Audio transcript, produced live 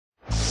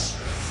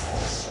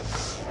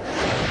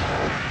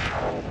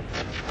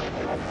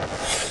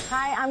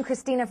I'm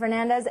Christina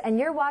Fernandez, and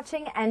you're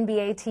watching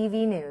NBA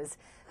TV News.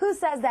 Who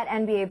says that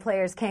NBA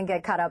players can't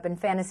get caught up in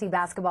fantasy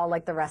basketball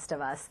like the rest of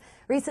us?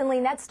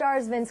 Recently, Net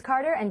stars Vince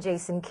Carter and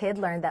Jason Kidd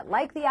learned that,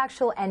 like the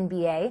actual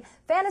NBA,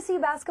 fantasy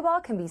basketball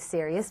can be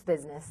serious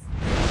business.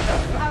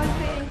 I was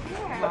waiting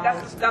here. But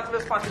that's the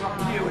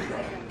responsibility for you.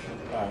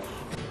 All right.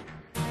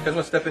 You guys want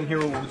to step in here?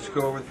 We'll just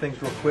go over things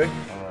real quick.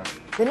 All right.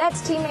 The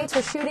Nets teammates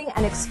are shooting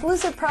an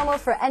exclusive promo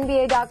for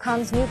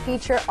NBA.com's new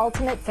feature,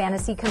 Ultimate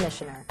Fantasy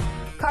Commissioner.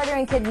 Carter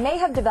and Kidd may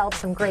have developed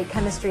some great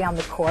chemistry on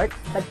the court,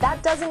 but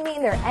that doesn't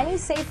mean they're any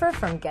safer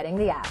from getting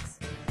the axe.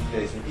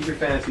 Jason, he's your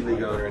fantasy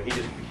league owner, and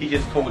he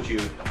just told you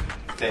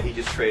that he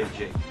just traded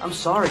Jake. I'm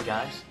sorry,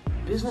 guys.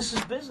 Business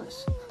is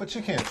business. But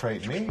you can't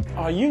trade me.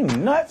 Are you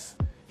nuts?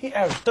 He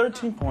averaged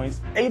 13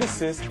 points, 8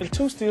 assists, and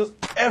 2 steals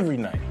every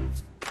night.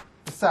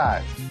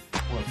 Besides,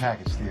 we're a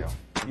package deal.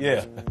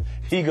 Yeah,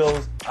 he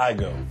goes, I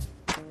go.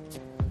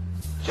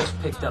 Just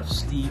picked up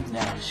Steve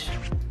Nash.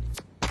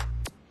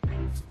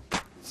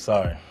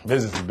 Sorry,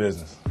 business is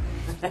business.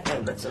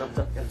 That's what I'm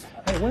talking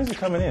about. Hey, when is he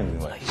coming in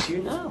anyway? He's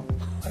here now.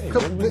 Hey,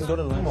 maybe we can go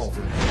to lunch.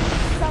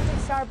 Celtic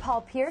star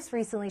Paul Pierce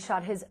recently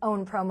shot his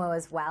own promo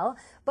as well.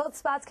 Both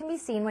spots can be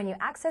seen when you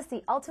access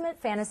the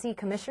Ultimate Fantasy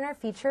Commissioner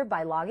feature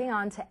by logging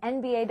on to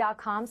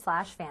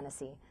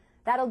NBA.com/fantasy.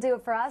 That'll do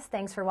it for us.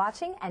 Thanks for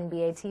watching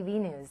NBA TV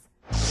News.